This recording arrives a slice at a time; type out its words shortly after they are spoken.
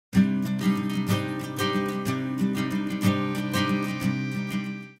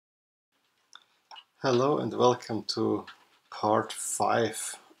Hello and welcome to part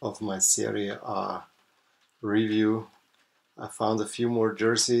 5 of my Serie A review. I found a few more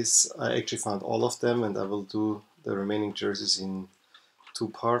jerseys. I actually found all of them, and I will do the remaining jerseys in two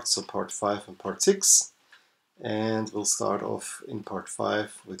parts, so part 5 and part 6. And we'll start off in part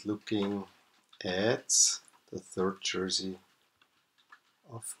 5 with looking at the third jersey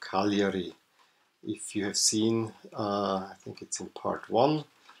of Cagliari. If you have seen, I think it's in part 1.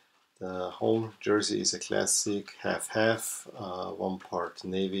 The home jersey is a classic half-half, one part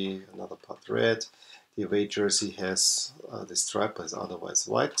navy, another part red. The away jersey has the stripe, but is otherwise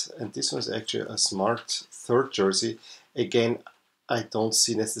white. And this one is actually a smart third jersey. Again, I don't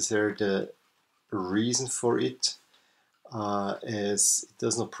see necessarily the reason for it, as it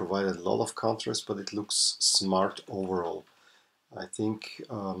does not provide a lot of contrast, but it looks smart overall. I think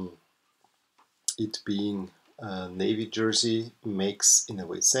it being navy jersey makes in a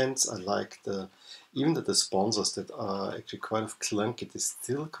way sense. I like even the sponsors that are actually quite clunky, they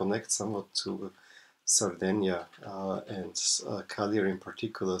still connect somewhat to Sardinia and Cagliari in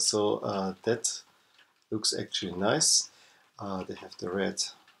particular, so that looks actually nice. They have the red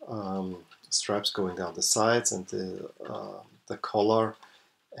stripes going down the sides and the collar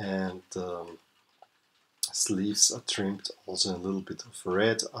and sleeves are trimmed also a little bit of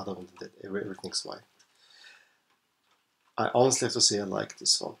red. Other than that, everything's white. I honestly have to say I like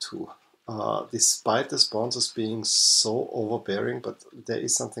this one too. Despite the sponsors being so overbearing, but there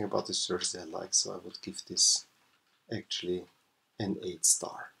is something about this jersey I like, so I would give this actually an 8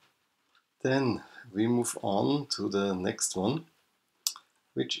 star. Then we move on to the next one,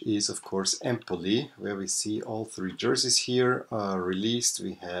 which is of course Empoli, where we see all three jerseys here released.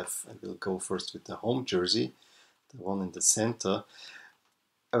 We have, and we'll go first with the home jersey, the one in the center,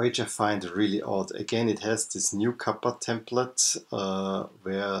 which I find really odd. Again, it has this new Kappa template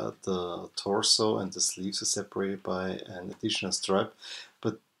where the torso and the sleeves are separated by an additional stripe,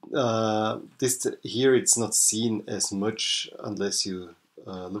 but this here it's not seen as much unless you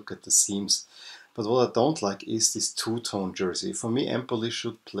look at the seams. But what I don't like is this two-tone jersey. For me, Empoli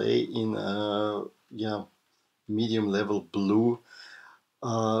should play in medium level blue,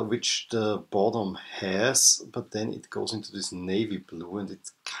 which the bottom has, but then it goes into this navy blue and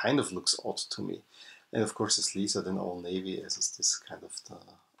it kind of looks odd to me. And of course the sleeves are then all navy, as is this kind of the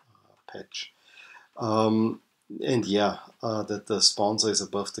patch. And yeah, that the sponsor is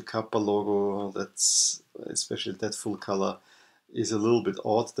above the Kappa logo, that's especially that full color is a little bit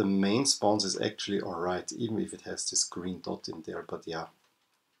odd. The main sponsor is actually alright, even if it has this green dot in there, but yeah,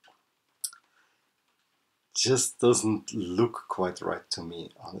 just doesn't look quite right to me,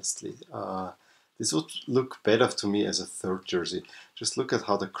 honestly. This would look better to me as a third jersey. Just look at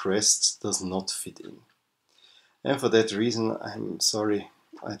how the crest does not fit in. And for that reason, I'm sorry,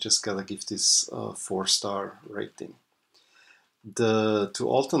 I just gotta give this a 4-star rating. The two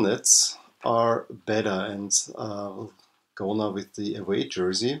alternates are better, and we'll go now with the away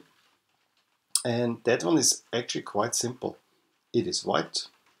jersey. And that one is actually quite simple. It is white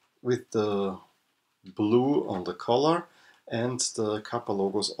with the blue on the collar, and the Kappa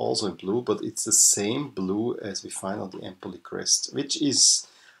logo is also in blue, but it's the same blue as we find on the Empoli crest, which is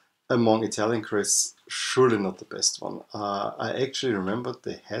among Italian crests surely not the best one. I actually remember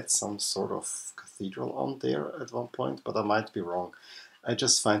they had some sort of cathedral on there at one point, but I might be wrong. I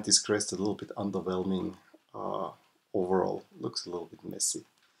just find this crest a little bit underwhelming overall. Looks a little bit messy.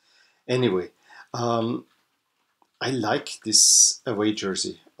 Anyway, I like this away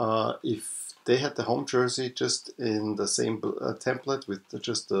jersey. If they had the home jersey just in the same template with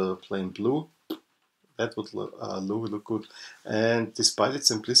just the plain blue, that would look good. And despite its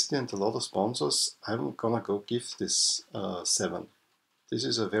simplicity and a lot of sponsors, I'm gonna go give this 7. This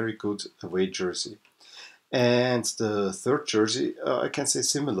is a very good away jersey. And the third jersey, I can say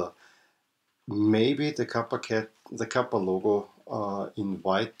similar. Maybe the Kappa logo in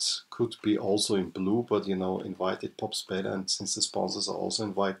white could be also in blue, but you know, in white it pops better, and since the sponsors are also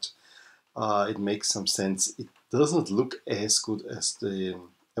in white, it makes some sense. It doesn't look as good as the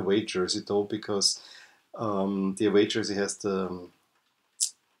away jersey though, because the away jersey has the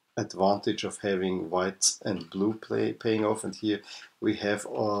advantage of having white and blue paying off, and here we have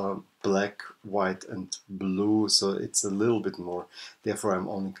black, white and blue, so it's a little bit more. Therefore I'm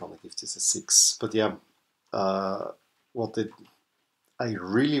only gonna give this a 6. But yeah, I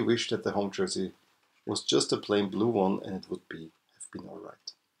really wish that the home jersey was just a plain blue one, and it would have been alright.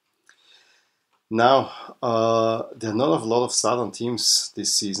 Now, there are not a lot of southern teams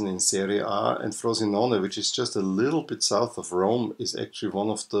this season in Serie A, and Frosinone, which is just a little bit south of Rome, is actually one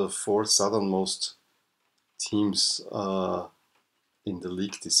of the 4 southernmost teams in the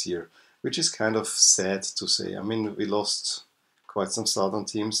league this year. which is kind of sad to say. I mean, we lost quite some southern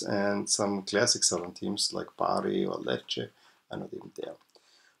teams and some classic southern teams like Bari or Lecce are not even there.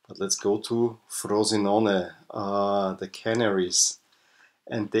 But let's go to Frosinone, the Canaries.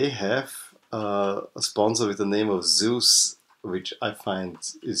 And they have a sponsor with the name of Zeus, which I find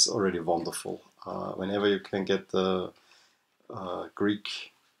is already wonderful. Whenever you can get the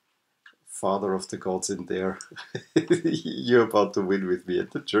Greek father of the gods in there, you're about to win with me.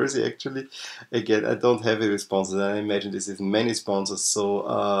 And the jersey, actually, again, I don't have it with sponsors. I imagine this is many sponsors.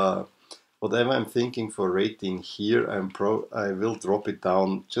 So whatever I'm thinking for rating here, I will drop it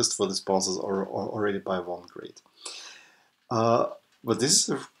down just for the sponsors or already by one grade. But this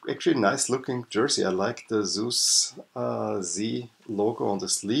is actually a nice looking jersey. I like the Zeus Z logo on the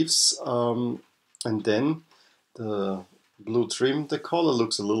sleeves. And then the blue trim. The color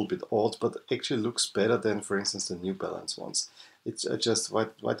looks a little bit odd, but actually looks better than, for instance, the New Balance ones. It's just,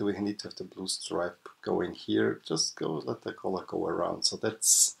 why do we need to have the blue stripe going here? Just let the color go around. So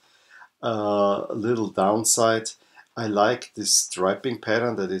that's a little downside. I like this striping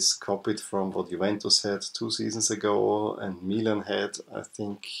pattern that is copied from what Juventus had 2 seasons ago and Milan had, I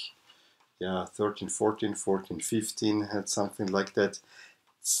think, yeah, 13-14, 14-15 had something like that.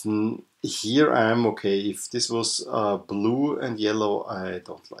 Here I am okay. If this was blue and yellow, I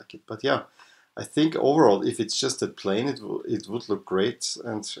don't like it. But yeah, I think overall, if it's just that plain, it would look great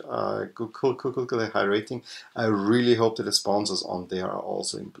and could get a high rating. I really hope that the sponsors on there are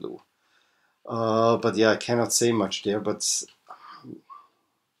also in blue. But yeah, I cannot say much there, but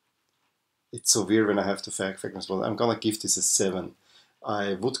it's so weird when I have to fact as well. I'm gonna give this a 7.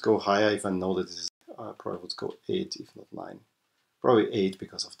 I would go higher if I know that this is, I probably would go 8, if not 9. Probably 8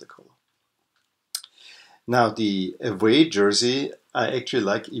 because of the color. Now the away jersey I actually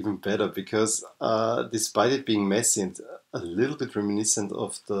like even better because despite it being messy and a little bit reminiscent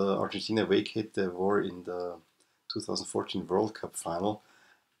of the Argentina away kit they wore in the 2014 World Cup final,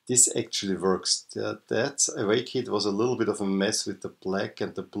 this actually works. That away kit was a little bit of a mess with the black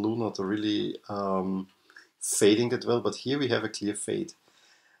and the blue not really fading that well, but here we have a clear fade.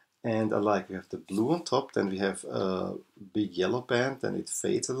 And I like, we have the blue on top, then we have a big yellow band, then it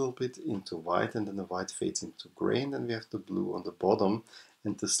fades a little bit into white, and then the white fades into gray, and then we have the blue on the bottom,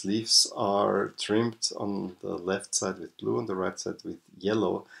 and the sleeves are trimmed on the left side with blue, on the right side with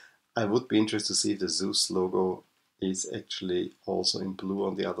yellow. I would be interested to see if the Zeus logo is actually also in blue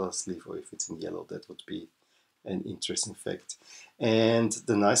on the other sleeve, or if it's in yellow. That would be an interesting fact. And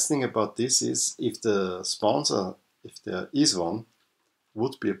the nice thing about this is, if the sponsor, if there is one,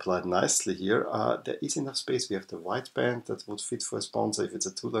 would be applied nicely here. There is enough space. We have the white band that would fit for a sponsor. If it's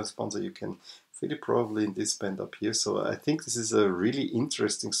a 2-line sponsor, you can fit it probably in this band up here. So I think this is a really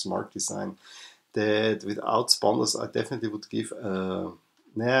interesting, smart design that without sponsors, I definitely would give.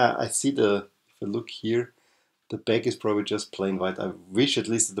 I see if I look here, the back is probably just plain white. I wish at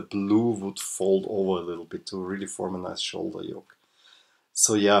least the blue would fold over a little bit to really form a nice shoulder yoke.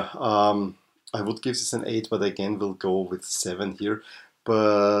 So yeah, I would give this an 8, but again, we'll go with 7 here.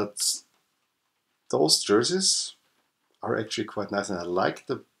 But those jerseys are actually quite nice, and I like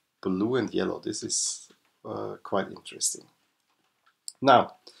the blue and yellow. This is quite interesting.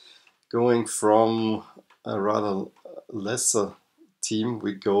 Now, going from a rather lesser team,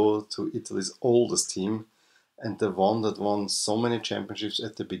 we go to Italy's oldest team, and the one that won so many championships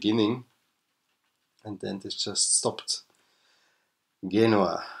at the beginning, and then this just stopped.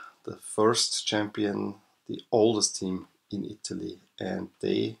 Genoa, the first champion, the oldest team in Italy, and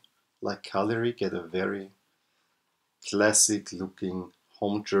they, like Cagliari, get a very classic looking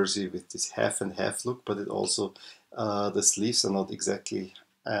home jersey with this half and half look, but it also, the sleeves are not exactly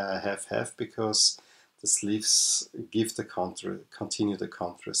half because the sleeves give the continue the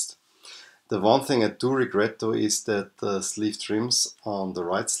contrast. The one thing I do regret though is that the sleeve trims on the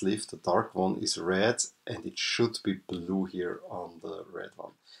right sleeve, the dark one, is red and it should be blue here on the red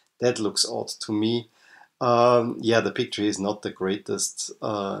one. That looks odd to me. Yeah, the picture is not the greatest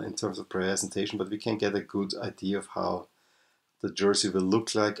in terms of presentation, but we can get a good idea of how the jersey will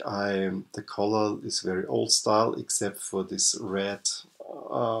look like. The color is very old style, except for this red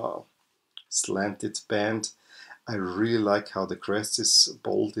slanted band. I really like how the crest is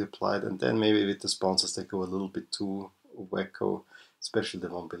boldly applied, and then maybe with the sponsors they go a little bit too wacko, especially the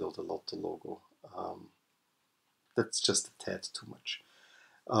one below the Lotto logo. That's just a tad too much.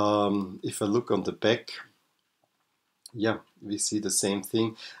 If I look on the back, yeah, we see the same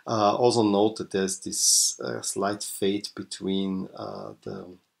thing. Also note that there's this slight fade between the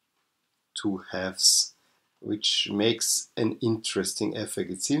two halves, which makes an interesting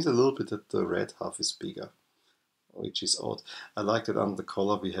effect. It seems a little bit that the red half is bigger. which is odd. I like that under the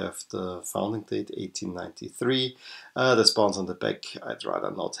collar we have the founding date 1893. The sponsor on the back I'd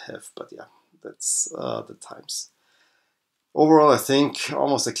rather not have, but yeah, that's the times. Overall, I think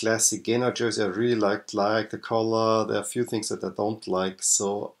almost a classic Genoa jersey. I really like the color. There are a few things that I don't like,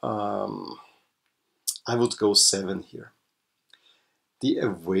 so I would go 7 here. The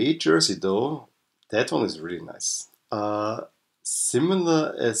away jersey though, that one is really nice.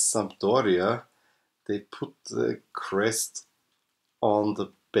 Similar as Sampdoria, they put the crest on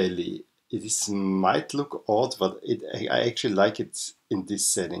the belly. It might look odd, but I actually like it in this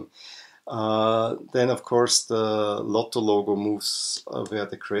setting. Then of course the Lotto logo moves where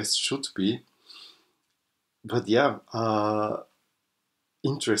the crest should be. But yeah,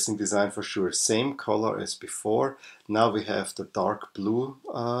 interesting design for sure. Same color as before. Now we have the dark blue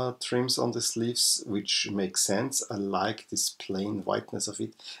trims on the sleeves, which makes sense. I like this plain whiteness of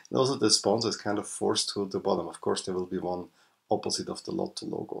it. And also the sponsor is kind of forced to the bottom. Of course there will be one opposite of the Lotto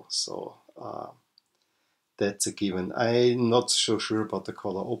logo. So that's a given. I'm not so sure about the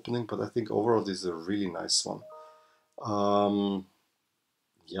color opening, but I think overall this is a really nice one.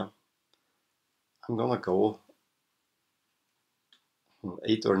 Yeah, I'm gonna go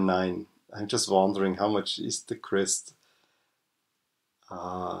 8 or 9. I'm just wondering how much is the crest.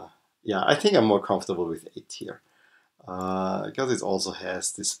 Yeah, I think I'm more comfortable with 8 here. Because it also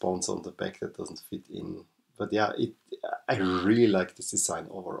has this sponsor on the back that doesn't fit in. But yeah, I really like this design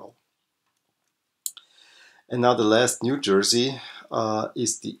overall. And now the last new jersey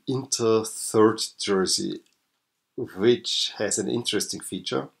is the Inter third jersey, which has an interesting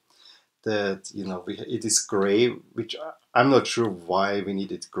feature that, you know, it is gray, which I'm not sure why we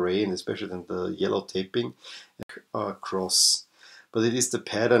needed gray, and especially then the yellow taping cross. But it is the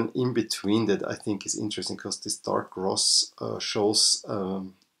pattern in between that I think is interesting, because this dark cross shows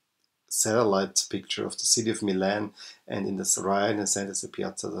satellite picture of the city of Milan, and in the right hand side is the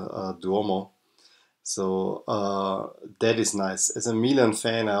Piazza Duomo. So that is nice. As a Milan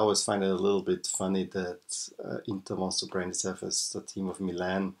fan, I always find it a little bit funny that Inter wants to brand itself as the team of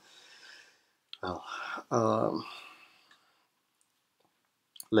Milan. Well,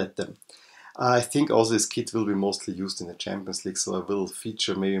 let them. I think also this kit will be mostly used in the Champions League, so I will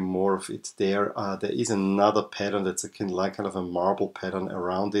feature maybe more of it there. There is another pattern that's kind of a marble pattern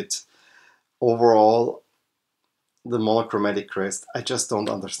around it. Overall, the monochromatic crest, I just don't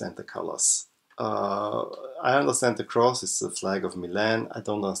understand the colors. I understand the cross, it's the flag of Milan. I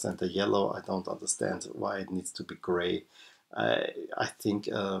don't understand the yellow. I don't understand why it needs to be gray. I think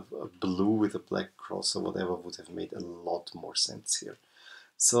a blue with a black cross or whatever would have made a lot more sense here.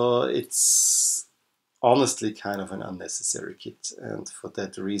 So it's honestly kind of an unnecessary kit, and for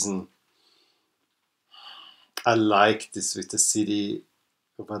that reason I like this with the city,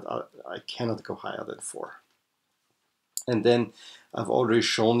 but I cannot go higher than 4. And then I've already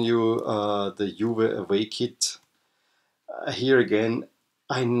shown you the Juve away kit. Here again,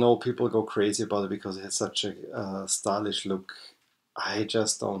 I know people go crazy about it because it has such a stylish look. I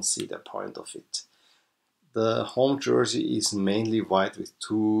just don't see the point of it. The home jersey is mainly white with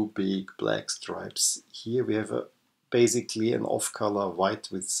 2 big black stripes. Here we have basically an off-color white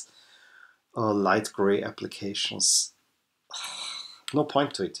with light gray applications. No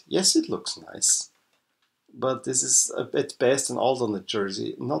point to it. Yes, it looks nice, but this is at best an alternate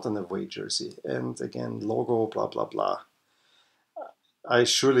jersey, not an away jersey. And again, logo, blah blah blah. I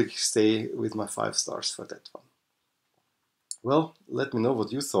surely stay with my 5 stars for that one. Well, let me know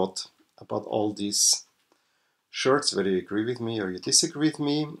what you thought about all these shirts, whether you agree with me or you disagree with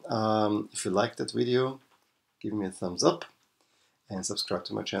me. If you liked that video, give me a thumbs up and subscribe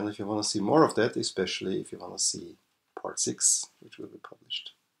to my channel if you want to see more of that, especially if you want to see part 6, which will be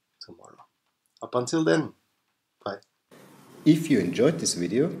published tomorrow. Up until then, bye. If you enjoyed this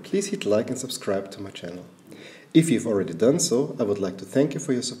video, please hit like and subscribe to my channel. If you've already done so, I would like to thank you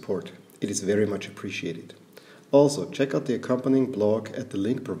for your support. It is very much appreciated. Also, check out the accompanying blog at the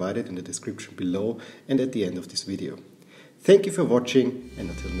link provided in the description below and at the end of this video. Thank you for watching, and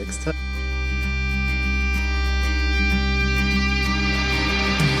until next time.